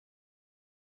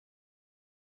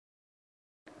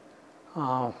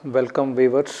Welcome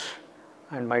viewers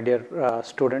and my dear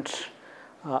students.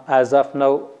 As of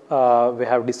now, we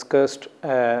have discussed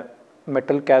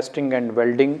metal casting and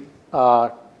welding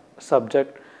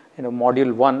subject. In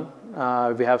module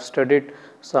 1, we have studied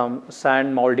some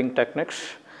sand molding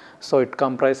techniques. So it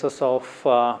comprises of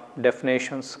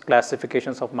definitions,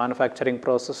 classifications of manufacturing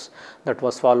process that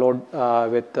was followed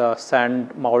with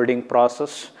sand molding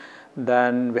process.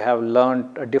 Then we have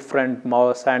learned different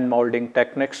sand molding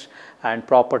techniques and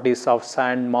properties of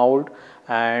sand mold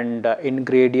and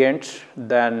ingredients.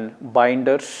 Then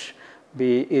binders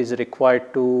is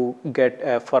required to get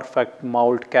a perfect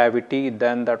mold cavity.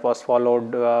 Then that was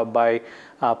followed by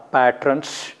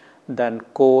patterns, then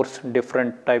cores,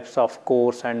 different types of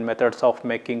cores and methods of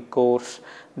making cores,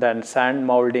 then sand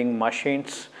molding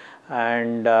machines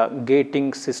and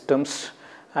gating systems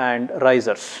and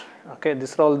risers. Okay,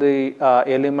 these are all the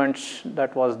elements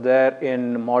that was there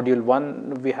in module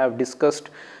 1. We have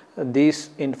discussed this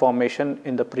information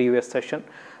in the previous session.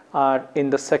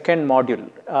 In the second module,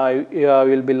 we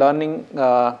will be learning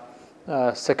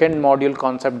second module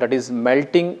concept, that is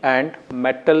melting and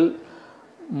metal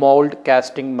mold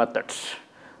casting methods.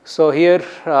 So here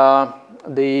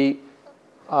the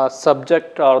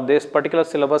subject or this particular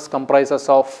syllabus comprises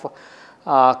of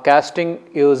casting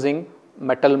using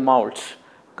metal molds.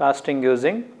 Casting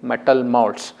using metal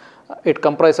molds. It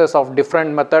comprises of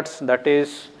different methods, that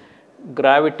is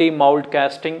gravity mold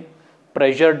casting,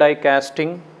 pressure die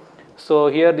casting. So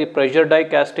here the pressure die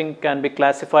casting can be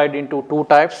classified into two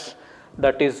types,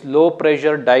 that is low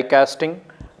pressure die casting,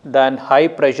 then high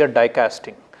pressure die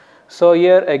casting. So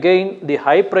here again the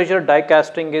high pressure die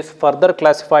casting is further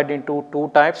classified into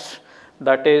two types,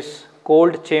 that is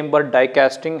cold chamber die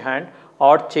casting and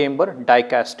hot chamber die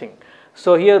casting.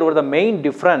 So here the main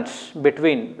difference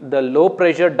between the low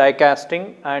pressure die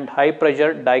casting and high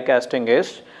pressure die casting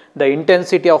is the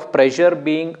intensity of pressure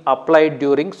being applied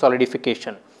during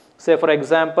solidification. Say for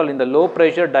example, in the low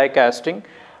pressure die casting,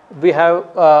 we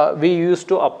used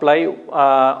to apply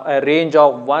a range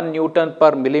of 1 Newton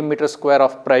per millimeter square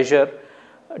of pressure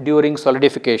during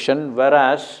solidification,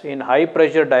 whereas in high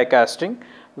pressure die casting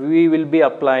we will be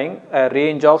applying a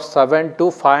range of 7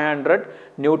 to 500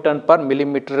 Newton per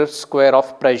millimeter square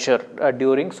of pressure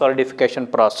during solidification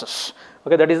process.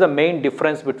 Okay, that is the main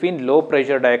difference between low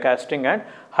pressure die casting and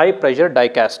high pressure die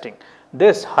casting.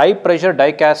 This high pressure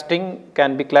die casting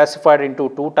can be classified into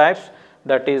two types,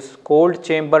 that is cold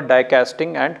chamber die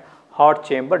casting and hot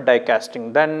chamber die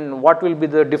casting. Then what will be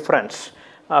the difference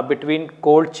between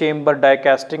cold chamber die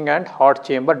casting and hot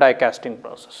chamber die casting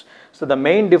process? So the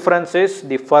main difference is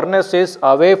the furnace is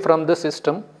away from the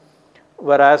system,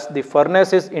 whereas the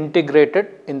furnace is integrated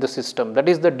in the system. That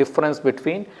is the difference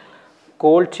between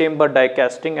cold chamber die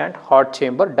casting and hot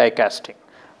chamber die casting.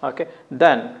 Okay.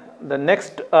 Then the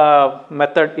next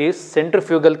method is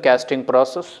centrifugal casting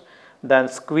process, then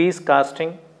squeeze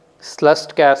casting, slush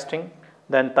casting,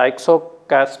 then Tykso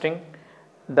casting,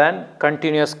 then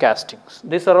continuous castings.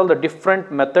 These are all the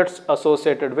different methods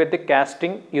associated with the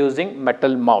casting using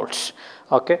metal molds.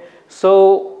 Okay.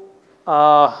 So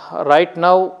right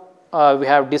now we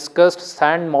have discussed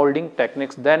sand molding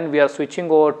techniques. Then we are switching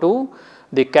over to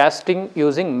the casting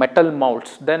using metal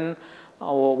molds. Then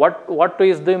what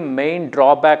is the main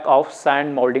drawback of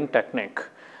sand molding technique?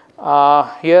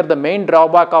 Here the main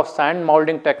drawback of sand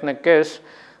molding technique is,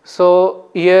 so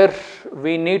here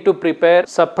we need to prepare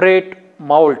separate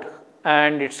mold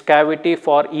and its cavity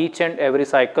for each and every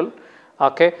cycle.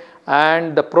 Okay.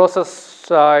 And the process,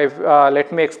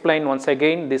 let me explain once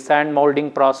again the sand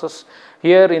molding process.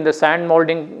 Here in the sand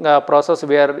molding process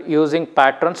we are using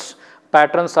patterns.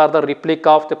 Patterns are the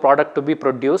replica of the product to be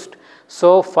produced.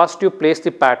 So first you place the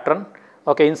pattern,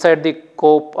 okay, inside the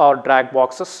cope or drag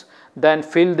boxes, then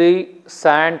fill the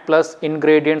sand plus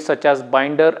ingredients such as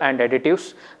binder and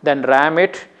additives, then ram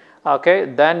it, okay,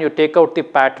 then you take out the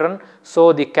pattern,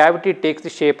 so the cavity takes the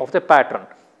shape of the pattern.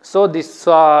 So this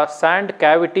sand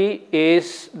cavity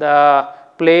is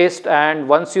placed, and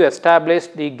once you establish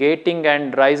the gating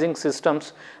and rising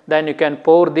systems, then you can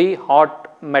pour the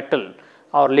hot metal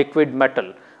or liquid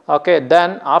metal. Okay.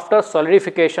 Then after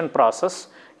solidification process,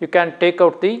 you can take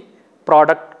out the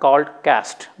product called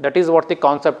cast. That is what the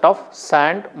concept of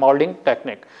sand molding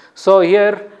technique. So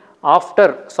here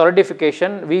after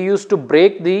solidification we used to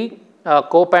break the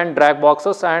cope and drag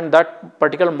boxes and that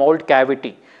particular mold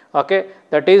cavity. Okay.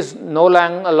 That is no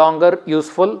longer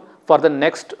useful for the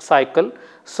next cycle.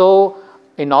 So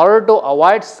in order to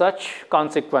avoid such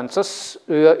consequences,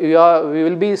 we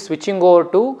will be switching over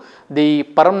to the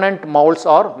permanent molds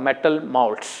or metal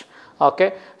molds.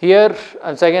 Okay. Here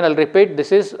once again I will repeat,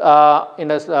 this is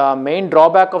main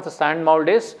drawback of the sand mold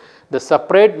is the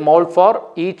separate mold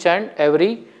for each and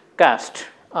every cast.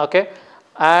 Okay.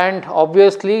 And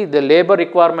obviously the labor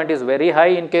requirement is very high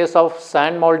in case of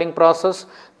sand molding process,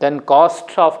 then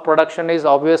cost of production is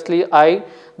obviously high,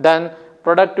 then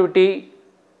productivity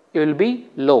will be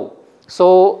low.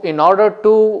 So in order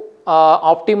to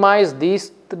optimize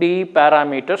these three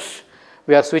parameters,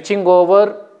 we are switching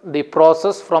over the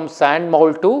process from sand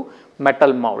mold to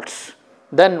metal molds.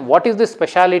 Then what is the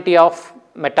speciality of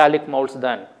metallic molds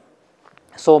then?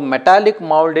 So metallic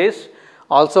mold is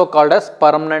also called as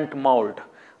permanent mold.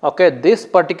 Okay, this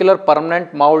particular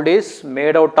permanent mold is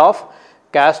made out of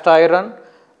cast iron,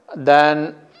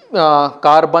 then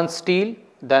carbon steel,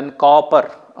 then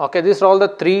copper. Okay, these are all the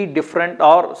three different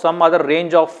or some other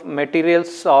range of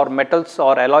materials or metals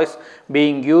or alloys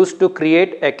being used to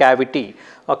create a cavity.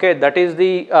 Okay, that is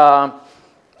the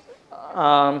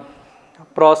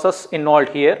process involved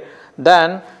here.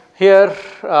 Then here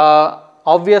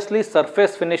obviously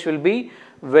surface finish will be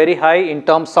very high in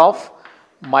terms of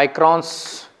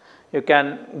microns you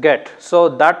can get. So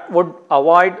that would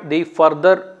avoid the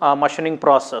further machining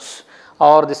process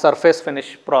or the surface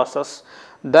finish process.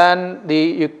 Then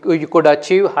you could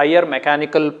achieve higher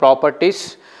mechanical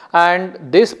properties, and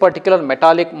this particular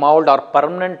metallic mold or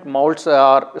permanent molds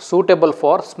are suitable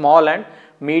for small and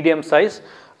medium size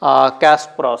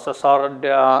cast process or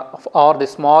the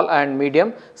small and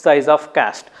medium size of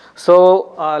cast.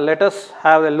 So let us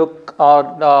have a look,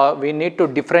 or we need to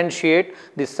differentiate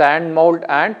the sand mold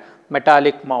and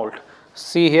metallic mold.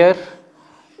 See here,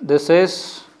 this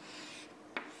is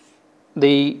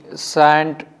the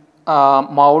sand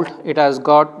mold. It has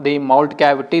got the mold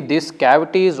cavity. This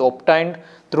cavity is obtained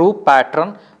through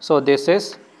pattern. So this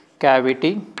is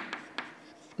cavity,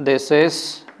 this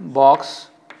is box,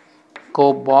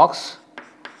 cope box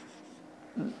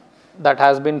that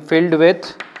has been filled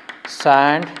with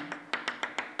sand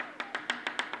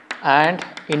and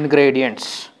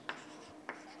ingredients,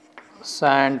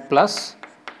 sand plus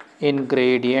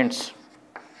ingredients.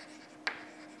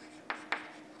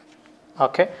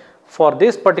 Okay. For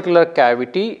this particular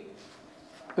cavity,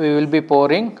 we will be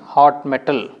pouring hot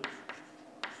metal.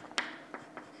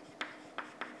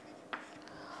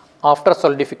 After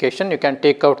solidification, you can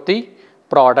take out the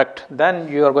product.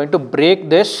 Then you are going to break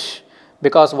this,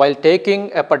 because while taking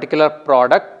a particular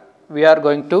product, we are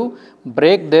going to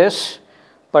break this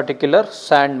particular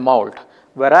sand mold.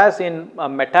 Whereas in a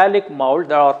metallic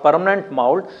mold or permanent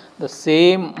mold, the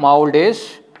same mold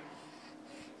is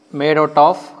made out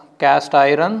of cast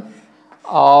iron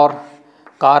or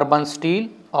carbon steel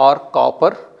or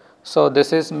copper. So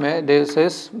this is made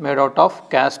out of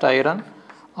cast iron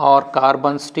or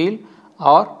carbon steel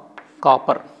or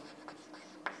copper.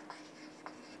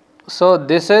 So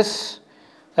this is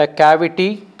a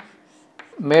cavity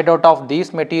made out of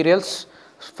these materials.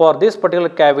 For this particular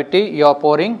cavity, you are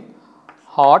pouring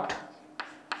hot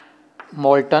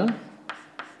molten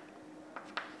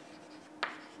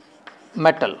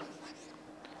metal.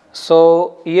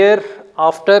 So here,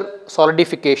 after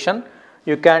solidification,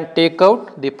 you can take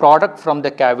out the product from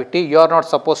the cavity. You are not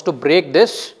supposed to break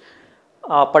this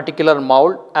particular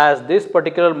mold, as this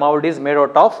particular mold is made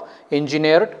out of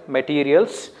engineered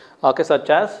materials, okay, such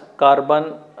as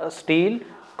carbon steel,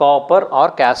 copper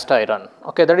or cast iron.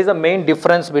 Okay, that is the main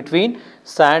difference between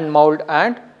sand mold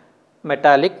and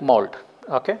metallic mold.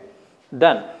 Okay.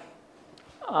 Then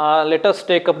let us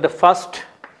take up the first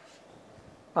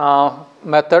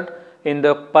method in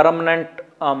the permanent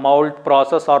mold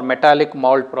process or metallic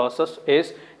mold process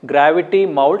is gravity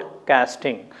mold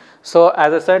casting. So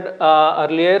as I said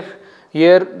earlier,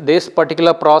 here this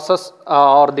particular process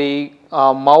or the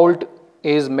mold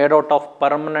is made out of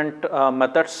permanent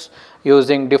methods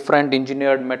using different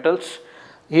engineered metals.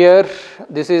 Here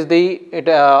this is the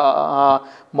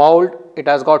mold. It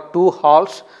has got two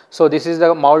holes. So this is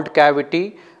the mold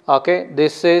cavity. Okay,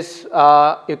 this is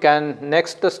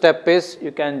next step is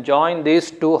you can join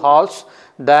these two holes,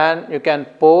 then you can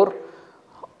pour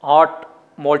hot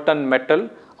molten metal.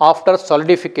 After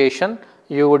solidification,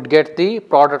 you would get the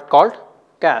product called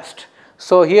cast.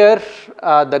 So here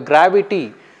the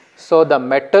gravity, so the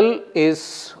metal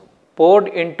is poured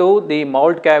into the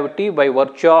mold cavity by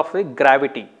virtue of the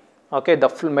gravity. Okay,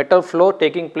 the metal flow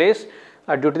taking place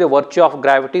due to the virtue of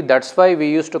gravity. That's why we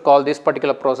used to call this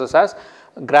particular process as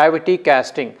gravity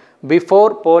casting.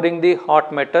 Before pouring the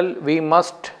hot metal, we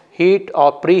must heat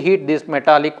or preheat these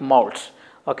metallic molds.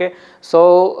 Okay,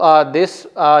 so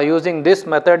using this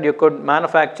method, you could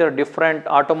manufacture different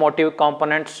automotive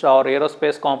components or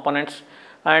aerospace components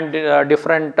and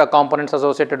different components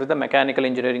associated with the mechanical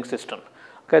engineering system.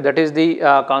 Okay, that is the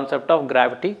concept of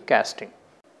gravity casting.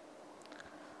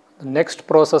 The next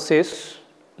process is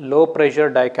low pressure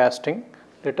die casting.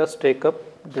 Let us take up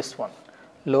this one,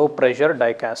 low pressure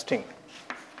die casting.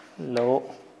 Low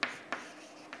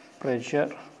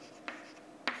pressure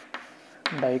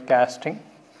die casting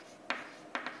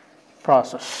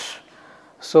process.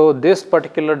 So this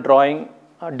particular drawing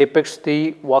depicts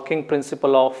the working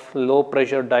principle of low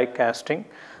pressure die casting.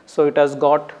 So it has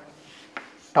got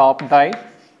top die,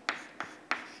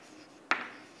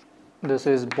 this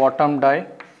is bottom die,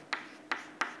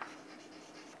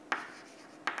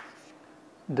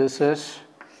 this is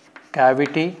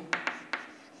cavity.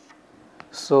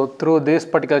 So through this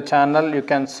particular channel you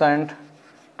can send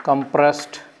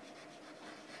compressed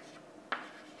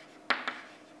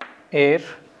air,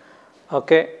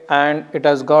 okay, and it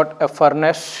has got a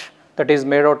furnace that is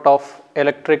made out of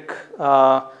electric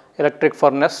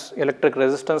furnace, electric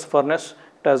resistance furnace.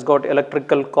 It has got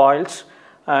electrical coils,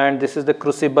 and this is the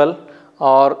crucible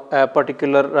or a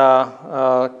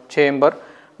particular chamber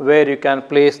where you can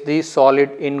place the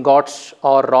solid ingots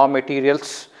or raw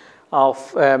materials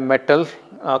of metal,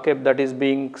 okay, that is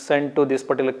being sent to this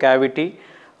particular cavity.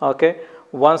 Okay,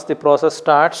 once the process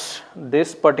starts,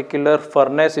 this particular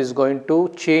furnace is going to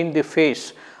change the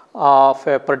phase of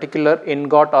a particular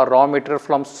ingot or raw material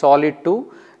from solid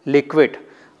to liquid,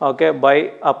 okay,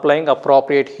 by applying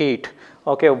appropriate heat.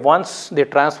 Okay, once the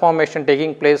transformation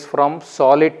taking place from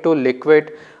solid to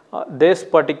liquid, this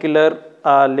particular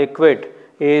liquid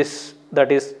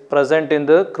that is present in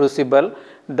the crucible,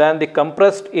 then the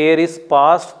compressed air is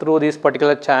passed through this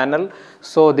particular channel.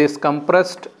 So this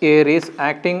compressed air is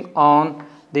acting on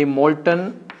the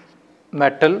molten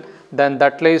metal, then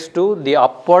that leads to the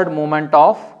upward movement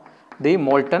of the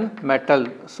molten metal.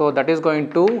 So that is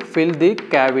going to fill the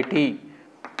cavity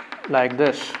like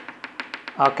this.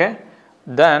 Okay,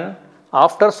 then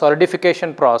after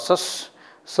solidification process,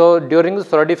 so during the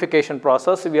solidification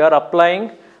process we are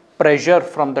applying pressure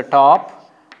from the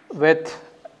top with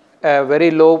a very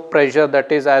low pressure,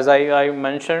 that is, as I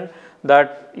mentioned,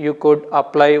 that you could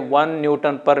apply 1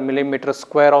 Newton per millimeter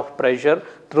square of pressure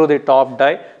through the top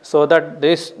die, so that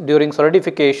this during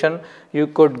solidification you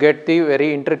could get the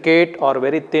very intricate or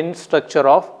very thin structure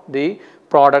of the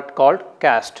product called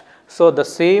cast. So the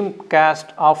same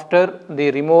cast after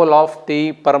the removal of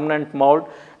the permanent mold,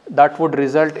 that would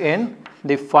result in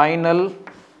the final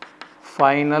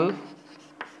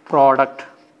product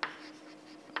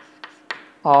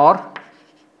or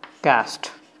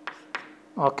cast.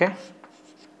 Okay,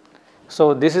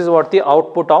 so this is what the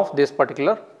output of this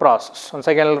particular process. Once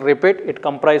again I will repeat, it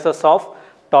comprises of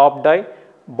top die,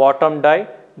 bottom die,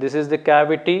 this is the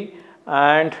cavity,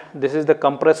 and this is the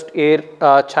compressed air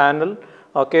channel.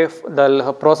 Okay,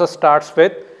 the process starts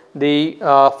with the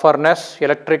furnace,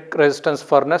 electric resistance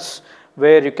furnace,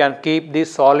 where you can keep the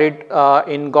solid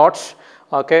ingots,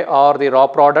 okay, or the raw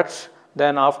products.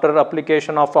 Then after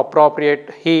application of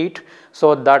appropriate heat,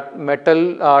 so that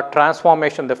metal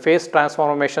transformation, the phase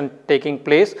transformation taking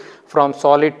place from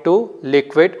solid to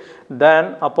liquid.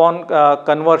 Then upon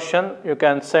conversion, you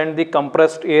can send the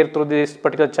compressed air through this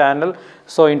particular channel.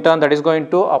 So in turn that is going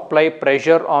to apply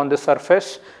pressure on the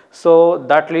surface. So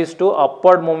that leads to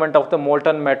upward movement of the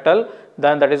molten metal,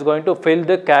 then that is going to fill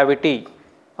the cavity.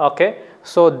 Okay.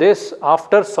 So this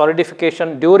after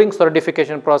solidification, during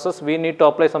solidification process, we need to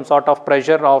apply some sort of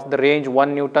pressure of the range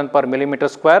 1 Newton per millimeter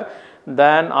square.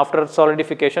 Then after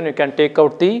solidification, you can take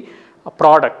out the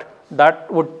product that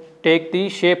would take the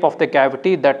shape of the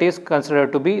cavity, that is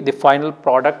considered to be the final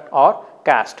product or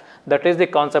cast. That is the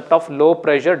concept of low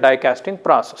pressure die casting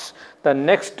process. The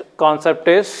next concept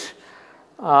is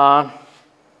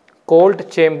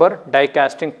cold chamber die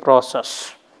casting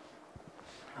process.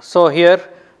 So here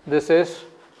this is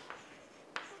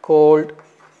cold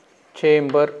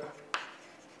chamber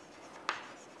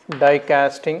die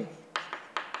casting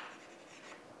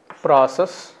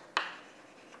process.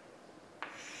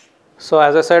 So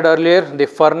as I said earlier, the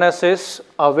furnace is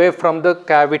away from the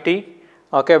cavity,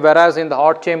 okay, whereas in the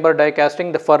hot chamber die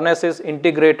casting the furnace is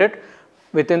integrated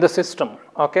within the system.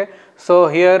 Okay. So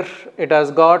here it has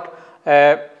got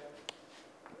a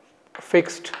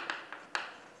fixed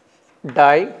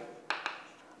die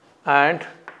and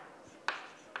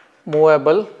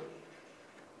movable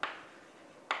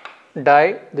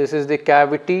die. This is the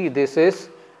cavity, this is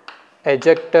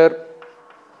ejector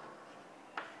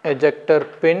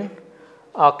pin,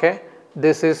 okay,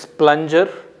 this is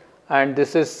plunger, and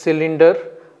this is cylinder.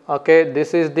 Okay,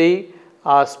 this is the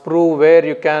sprue where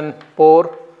you can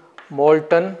pour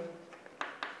molten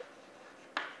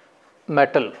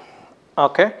metal.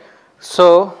 Okay.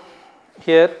 So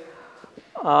here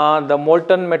the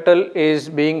molten metal is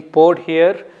being poured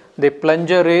here, the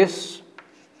plunger is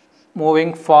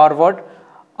moving forward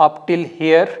up till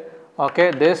here.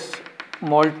 Okay, this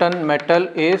molten metal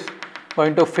is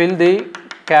going to fill the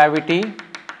cavity.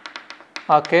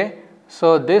 Okay,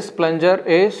 so this plunger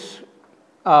is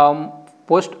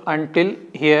pushed until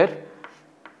here.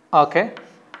 Okay,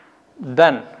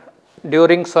 then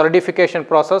during solidification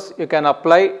process you can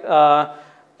apply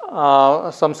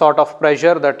some sort of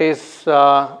pressure that is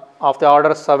of the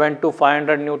order 7 to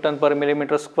 500 Newton per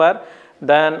millimeter square.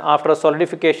 Then after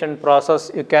solidification process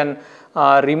you can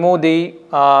remove the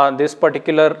this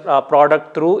particular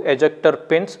product through ejector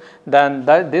pins. Then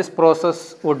this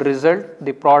process would result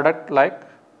the product like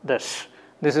this.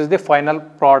 This is the final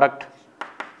product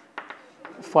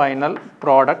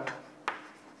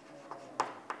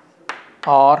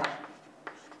or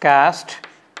cast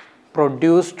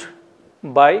produced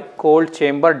by cold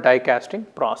chamber die casting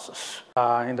process.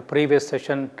 In the previous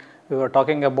session we were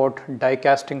talking about die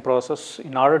casting process.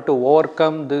 In order to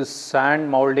overcome this sand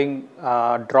molding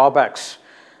drawbacks,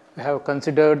 we have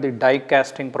considered the die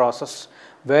casting process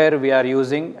where we are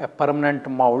using a permanent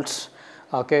molds.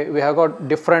 Okay, we have got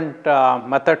different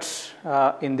methods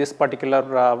in this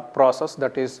particular process,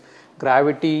 that is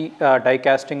gravity die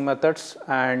casting methods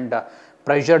and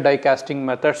pressure die casting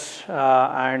methods,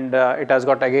 and it has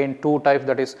got again two types,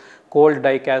 that is cold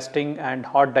die casting and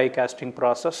hot die casting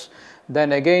process.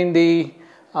 Then again the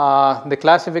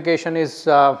classification is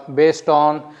based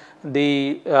on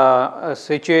the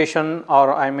situation,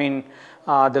 or I mean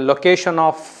the location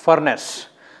of furnace.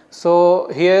 So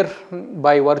here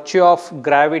by virtue of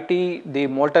gravity the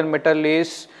molten metal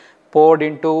is poured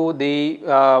into the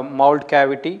mold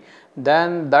cavity,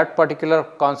 then that particular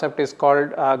concept is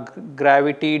called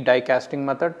gravity die casting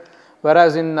method.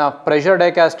 Whereas in pressure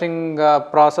die casting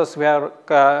process we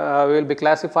will be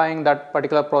classifying that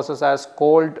particular process as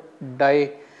cold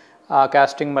die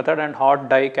casting method and hot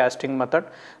die casting method.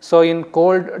 So in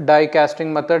cold die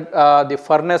casting method the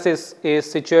furnace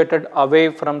is situated away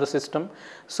from the system.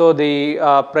 So the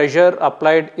pressure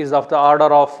applied is of the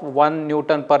order of 1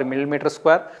 Newton per millimeter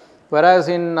square. Whereas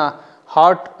in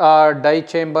hot die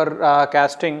chamber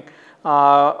casting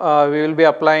we will be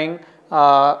applying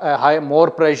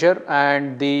more pressure,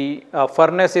 and the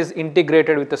furnace is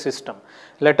integrated with the system.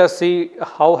 Let us see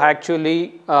how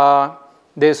actually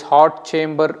this hot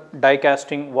chamber die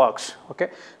casting works. Okay.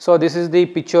 So this is the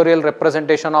pictorial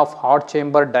representation of hot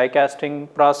chamber die casting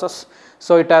process.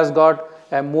 So it has got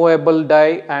a movable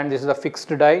die and this is a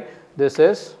fixed die. This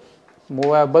is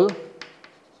movable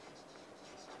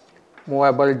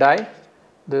die,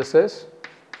 this is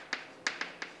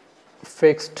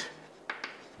fixed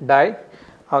die.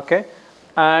 Okay,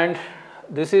 and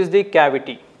this is the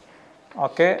cavity.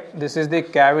 Okay, this is the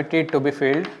cavity to be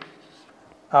filled.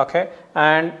 Okay,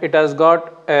 and it has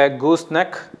got a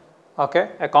gooseneck. Okay,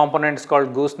 a component is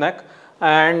called gooseneck,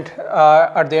 and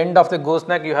at the end of the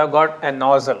gooseneck you have got a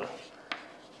nozzle,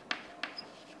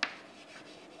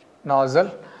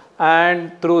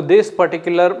 and through this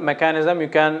particular mechanism you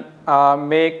can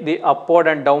make the upward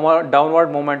and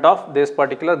downward movement of this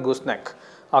particular gooseneck.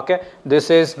 Okay, this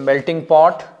is melting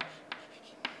pot,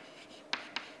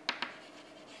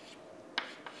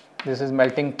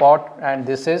 and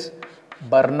this is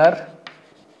burner.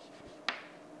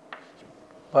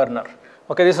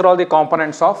 Okay, these are all the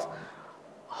components of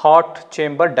hot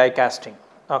chamber die casting.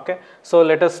 Okay, so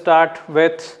let us start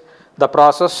with the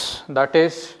process. That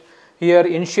is, here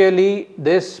initially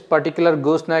this particular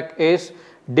gooseneck is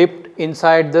dipped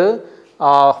inside the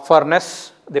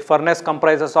furnace. The furnace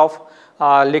comprises of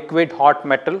liquid hot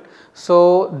metal.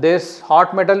 So this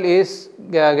hot metal is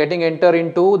getting enter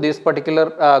into this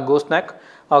particular gooseneck.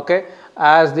 Okay,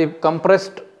 as the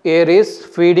compressed air is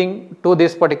feeding to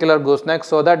this particular gooseneck,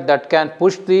 so that can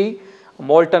push the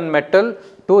molten metal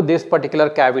to this particular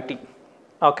cavity.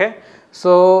 Okay,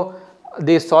 so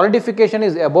the solidification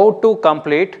is about to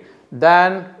complete,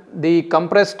 then the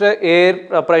compressed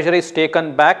air pressure is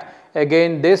taken back.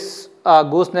 Again this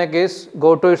gooseneck is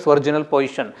go to its original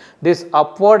position. This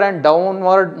upward and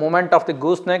downward movement of the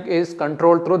gooseneck is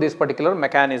controlled through this particular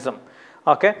mechanism.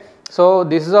 Okay, so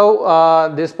this is how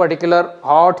this particular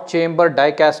hot chamber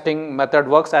die casting method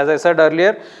works. As I said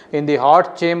earlier, in the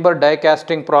hot chamber die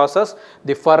casting process,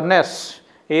 the furnace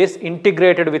is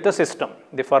integrated with the system.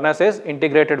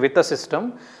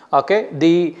 Okay,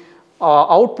 the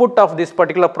output of this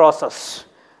particular process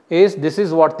is, this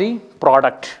is what the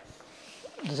product.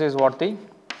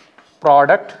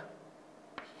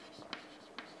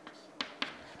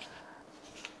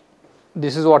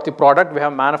 this is what the product we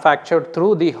have manufactured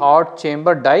through the hot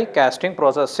chamber die casting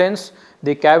process. Since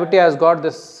the cavity has got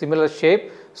this similar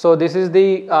shape, so this is the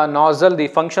nozzle. The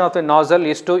function of the nozzle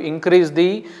is to increase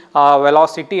the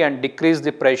velocity and decrease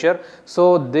the pressure.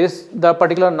 So the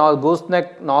particular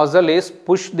gooseneck nozzle is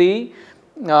push the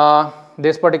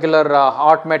this particular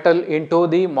hot metal into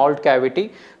the mold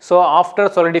cavity. So after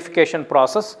solidification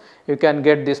process, you can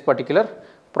get this particular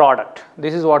product.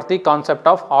 This is what the concept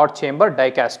of hot chamber die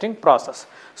casting process.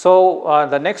 So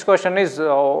the next question is,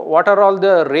 what are all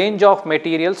the range of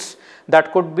materials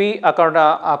that could be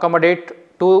accommodate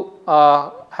to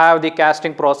have the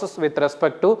casting process with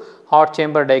respect to hot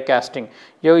chamber die casting?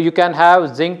 You can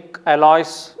have zinc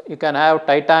alloys, you can have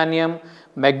titanium,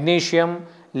 magnesium,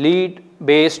 lead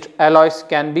based alloys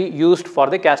can be used for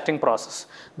the casting process.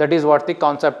 That is what the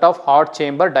concept of hot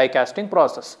chamber die casting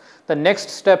process. The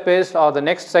next step is, or the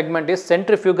next segment is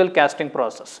centrifugal casting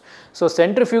process. So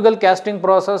centrifugal casting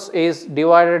process is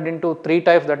divided into three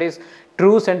types, that is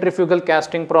true centrifugal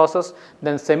casting process,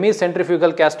 then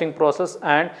semi-centrifugal casting process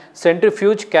and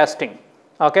centrifuge casting.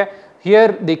 Okay.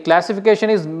 Here the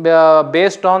classification is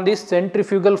based on the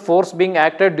centrifugal force being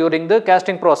acted during the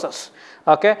casting process.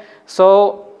 Okay.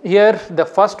 So here the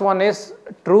first one is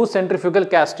true centrifugal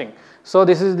casting. So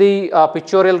this is the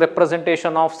pictorial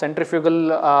representation of centrifugal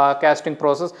casting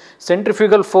process.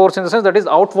 Centrifugal force in the sense that is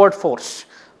outward force.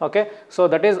 Okay. So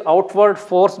that is outward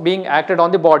force being acted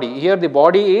on the body. Here the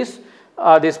body is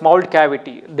this mold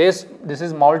cavity. This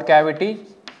is mold cavity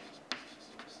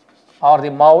or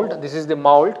the mold. This is the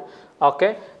mold.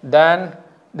 Okay. Then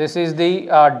this is the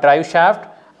drive shaft,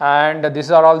 and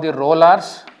these are all the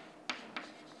rollers.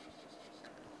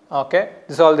 Okay.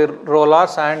 These are all the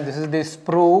rollers, and this is the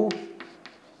sprue,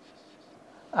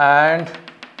 and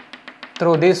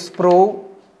through this sprue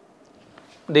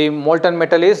the molten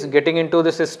metal is getting into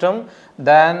the system.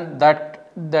 Then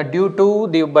due to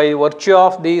the by virtue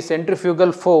of the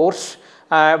centrifugal force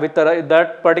with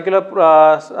that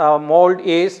particular mold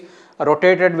is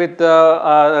rotated with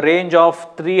a range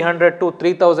of 300 to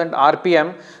 3000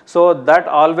 rpm. So that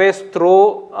always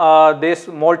throw this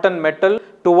molten metal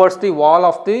towards the wall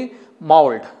of the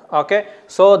mold. Okay.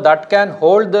 So that can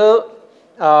hold the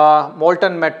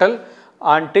molten metal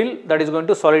until that is going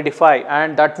to solidify,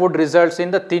 and that would result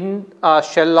in the thin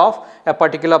shell of a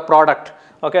particular product.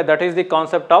 Okay. That is the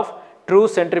concept of true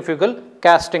centrifugal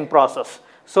casting process.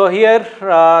 So here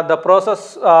the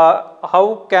process,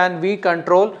 how can we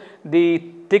control the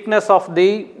thickness of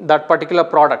that particular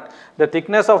product? The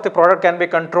thickness of the product can be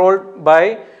controlled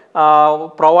by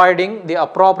providing the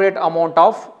appropriate amount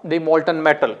of the molten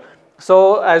metal.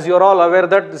 So as you are all aware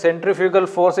that the centrifugal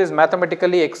force is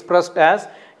mathematically expressed as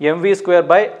mv square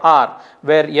by r,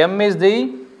 where m is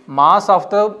the mass of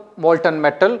the molten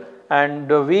metal and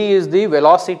v is the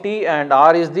velocity and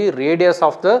r is the radius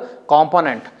of the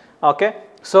component. Okay.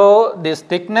 So this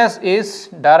thickness is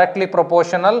directly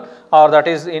proportional, or that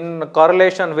is in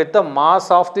correlation with the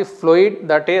mass of the fluid,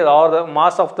 that is, or the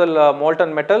mass of the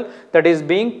molten metal that is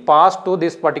being passed to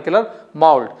this particular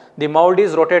mold. The mold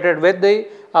is rotated with the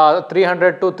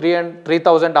 300 to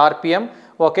 3000 rpm.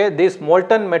 Okay, this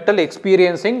molten metal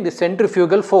experiencing the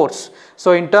centrifugal force.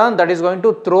 So in turn that is going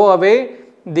to throw away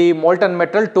the molten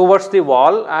metal towards the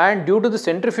wall, and due to the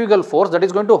centrifugal force that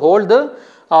is going to hold the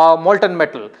molten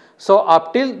metal. So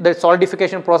up till the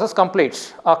solidification process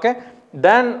completes. Okay.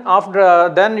 Then after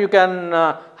then you can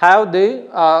have the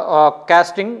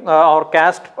casting or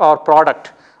cast or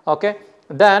product. Okay.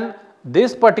 Then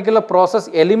this particular process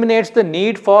eliminates the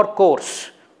need for cores.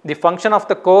 The function of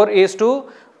the core is to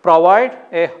provide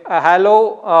a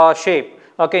hollow shape.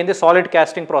 Okay, in the solid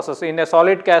casting process. In a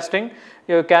solid casting,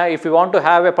 you can, if you want to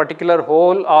have a particular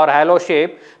hole or hollow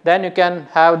shape, then you can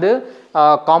have the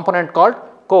component called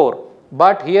core.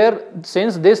 But here,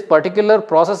 since this particular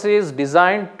process is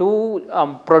designed to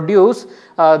produce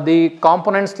the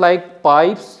components like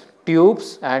pipes,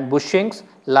 tubes and bushings,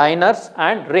 liners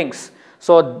and rings.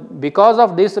 So because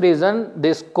of this reason,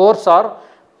 these cores are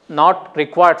not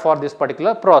required for this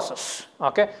particular process.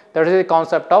 Okay. That is the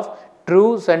concept of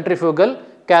true centrifugal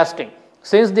casting.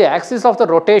 Since the axis of the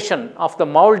rotation of the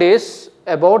mold is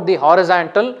about the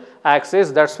horizontal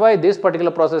axis, that is why this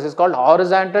particular process is called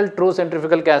horizontal true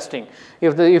centrifugal casting.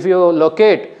 If you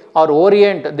locate or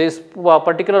orient this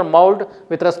particular mold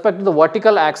with respect to the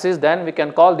vertical axis, then we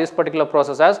can call this particular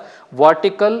process as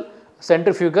vertical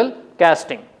centrifugal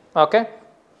casting. Okay.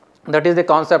 That is the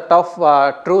concept of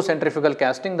true centrifugal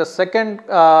casting. The second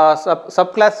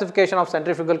subclassification of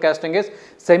centrifugal casting is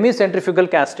semi-centrifugal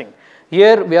casting.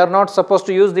 Here we are not supposed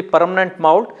to use the permanent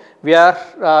mold, we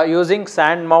are using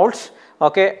sand molds.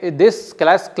 Okay, this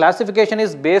classification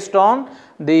is based on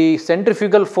the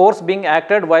centrifugal force being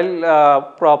acted while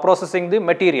processing the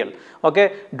material.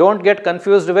 Okay, don't get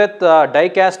confused with die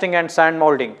casting and sand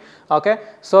molding. Okay,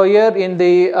 so here in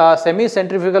the semi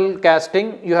centrifugal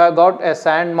casting, you have got a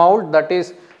sand mold, that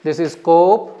is, this is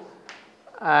scope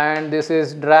and this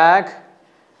is drag,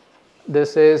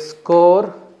 this is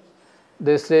core,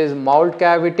 this is mold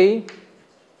cavity.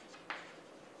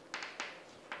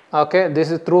 Okay,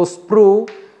 this is through sprue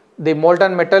the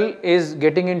molten metal is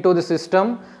getting into the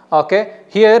system. Okay,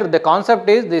 here the concept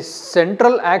is the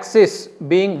central axis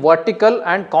being vertical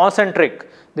and concentric.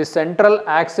 The central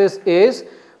axis is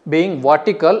being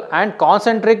vertical and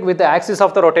concentric with the axis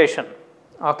of the rotation.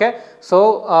 Okay,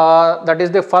 so that is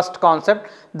the first concept.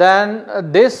 Then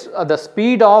the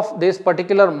speed of this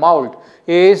particular mold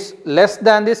is less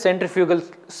than the centrifugal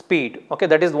speed. Okay,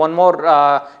 that is one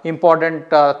more important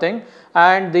thing.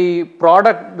 And the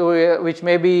product which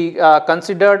may be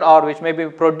considered or which may be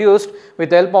produced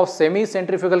with the help of semi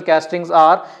centrifugal castings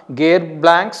are gear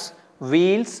blanks,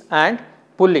 wheels and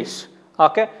pulleys.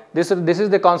 Okay, this is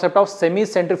the concept of semi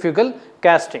centrifugal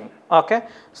casting. Okay,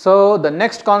 so the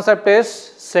next concept is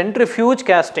centrifuge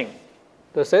casting.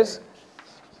 This is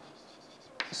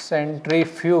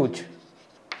centrifuge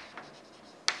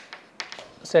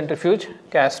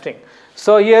casting.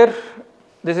 So here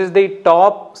this is the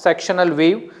top sectional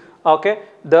view. Okay,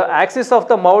 the axis of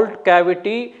the mold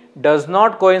cavity does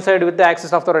not coincide with the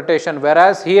axis of the rotation,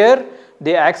 whereas here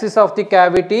the axis of the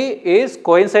cavity is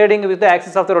coinciding with the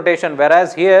axis of the rotation,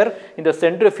 whereas here in the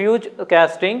centrifuge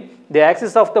casting the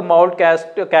axis of the mold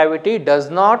cavity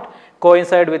does not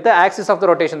coincide with the axis of the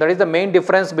rotation. That is the main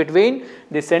difference between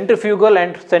the centrifugal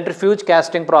and centrifuge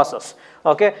casting process.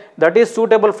 Okay, that is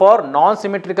suitable for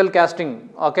non-symmetrical casting.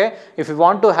 Okay, if you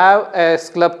want to have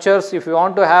sculptures, if you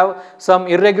want to have some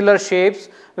irregular shapes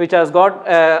which has got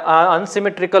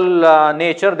unsymmetrical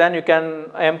nature, then you can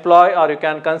employ or you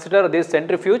can consider this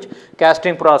centrifuge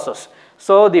casting process.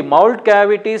 So the mold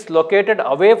cavity is located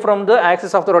away from the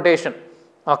axis of the rotation.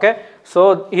 Okay,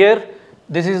 so here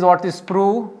this is what is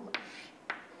sprue.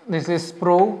 This is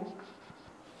sprue.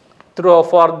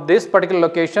 For this particular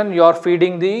location you are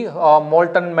feeding the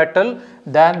molten metal,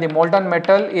 then the molten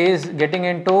metal is getting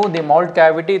into the mold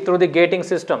cavity through the gating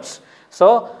systems.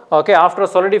 So okay, after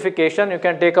solidification you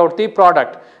can take out the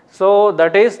product. So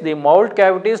that is the mold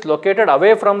cavity is located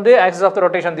away from the axis of the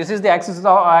rotation. This is the axis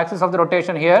of the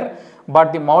rotation here,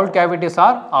 but the mold cavities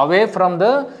are away from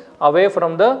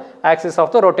the axis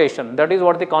of the rotation. That is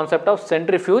what the concept of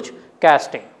centrifuge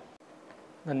casting.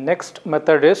 The next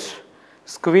method is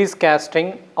squeeze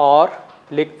casting or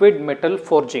liquid metal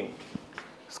forging.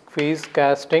 Squeeze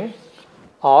casting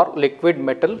or liquid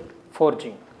metal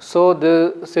forging. So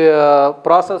the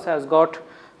process has got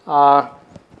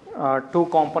two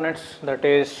components, that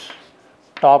is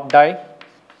top die,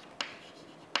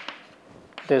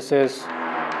 this is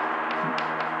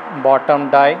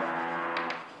bottom die,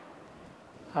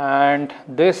 and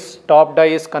this top die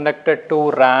is connected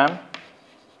to ram,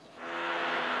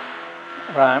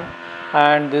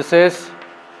 and this is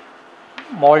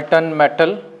molten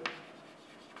metal.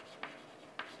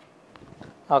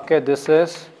 Okay, this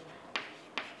is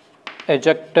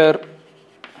ejector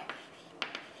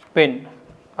pin.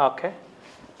 Okay,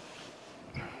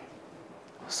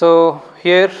 so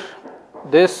here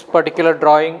this particular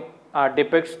drawing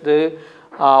depicts the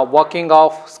working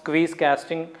of squeeze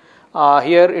casting.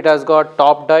 Here it has got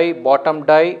top die, bottom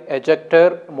die,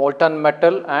 ejector, molten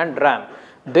metal and ram.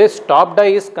 This top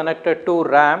die is connected to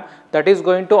ram, that is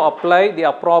going to apply the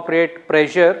appropriate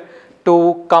pressure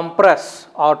to compress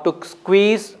or to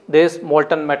squeeze this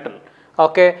molten metal.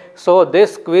 Okay, so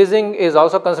this squeezing is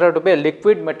also considered to be a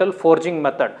liquid metal forging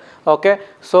method. Okay,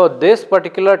 so this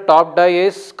particular top die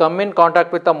is come in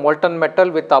contact with the molten metal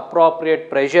with appropriate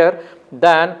pressure,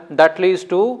 then that leads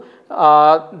to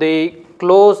the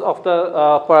close of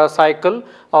the cycle.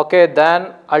 Okay,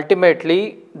 then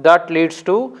ultimately that leads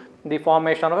to the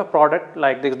formation of a product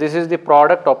like this. This is the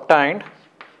product obtained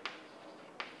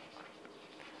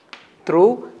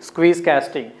through squeeze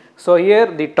casting. So here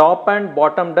the top and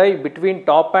bottom die, between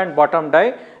top and bottom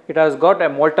die it has got a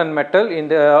molten metal in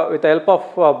the with the help of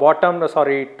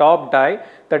top die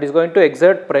that is going to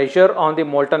exert pressure on the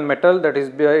molten metal, that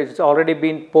is it's already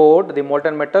been poured, the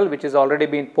molten metal which is already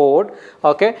been poured.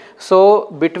 Okay, so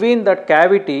between that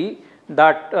cavity,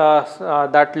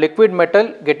 that liquid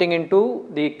metal getting into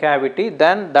the cavity,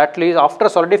 then that leads after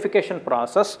solidification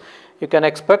process you can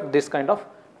expect this kind of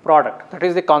product. That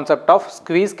is the concept of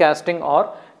squeeze casting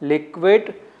or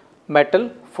liquid metal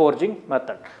forging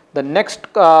method. The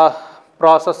next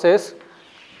process is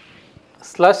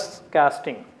slush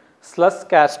casting. Slush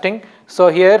casting. So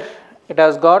here it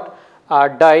has got a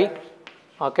die.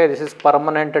 Okay, this is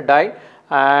permanent die,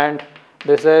 and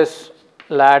this is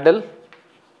ladle.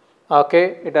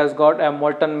 Okay, it has got a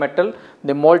molten metal.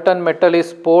 The molten metal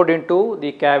is poured into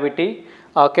the cavity.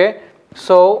 Okay,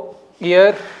 so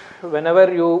here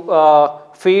whenever you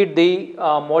feed the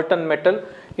molten metal,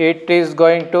 it is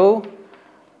going to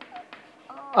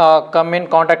come in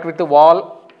contact with the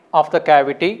wall of the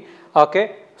cavity.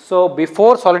 Okay, so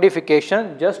before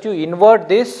solidification, just you invert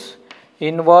this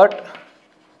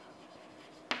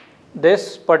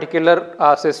particular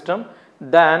system,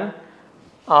 then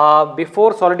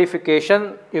before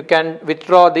solidification you can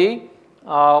withdraw the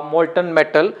molten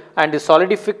metal, and the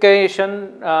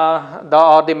solidification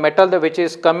or the metal which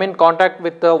is come in contact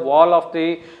with the wall of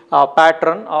the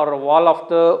pattern or wall of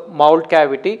the mold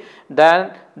cavity,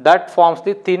 then that forms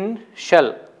the thin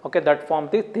shell. Okay, that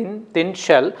forms the thin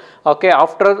shell. Okay,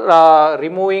 after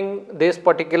removing this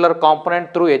particular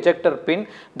component through ejector pin,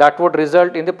 that would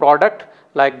result in the product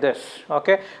like this.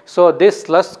 Okay, so this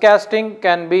slush casting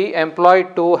can be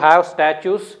employed to have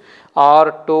statues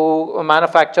or to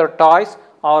manufacture toys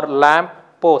or lamp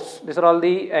posts. These are all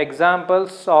the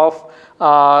examples of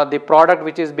the product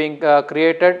which is being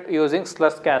created using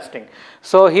slush casting.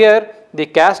 So here the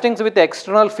castings with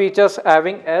external features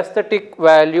having aesthetic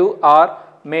value are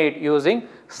made using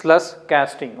slush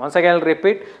casting. Once again I will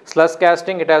repeat, slush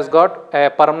casting, it has got a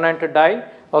permanent die,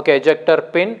 okay, ejector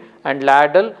pin and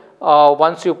ladle.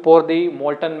 Once you pour the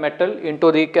molten metal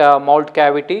into the mold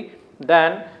cavity,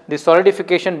 then the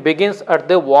solidification begins at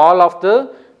the wall of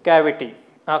the cavity.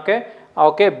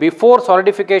 Okay, before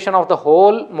solidification of the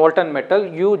whole molten metal,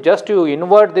 you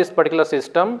invert this particular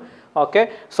system,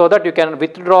 okay, so that you can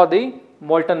withdraw the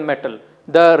molten metal.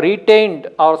 The retained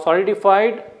or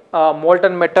solidified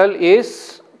molten metal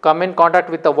is come in contact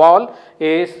with the wall,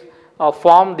 is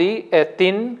form a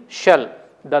thin shell.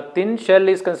 The thin shell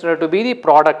is considered to be the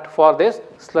product for this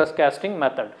slush casting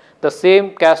method. The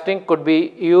same casting could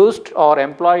be used or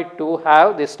employed to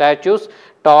have the statues,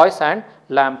 toys and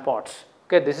lamp pots.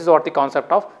 Okay, this is what the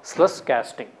concept of slush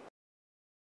casting.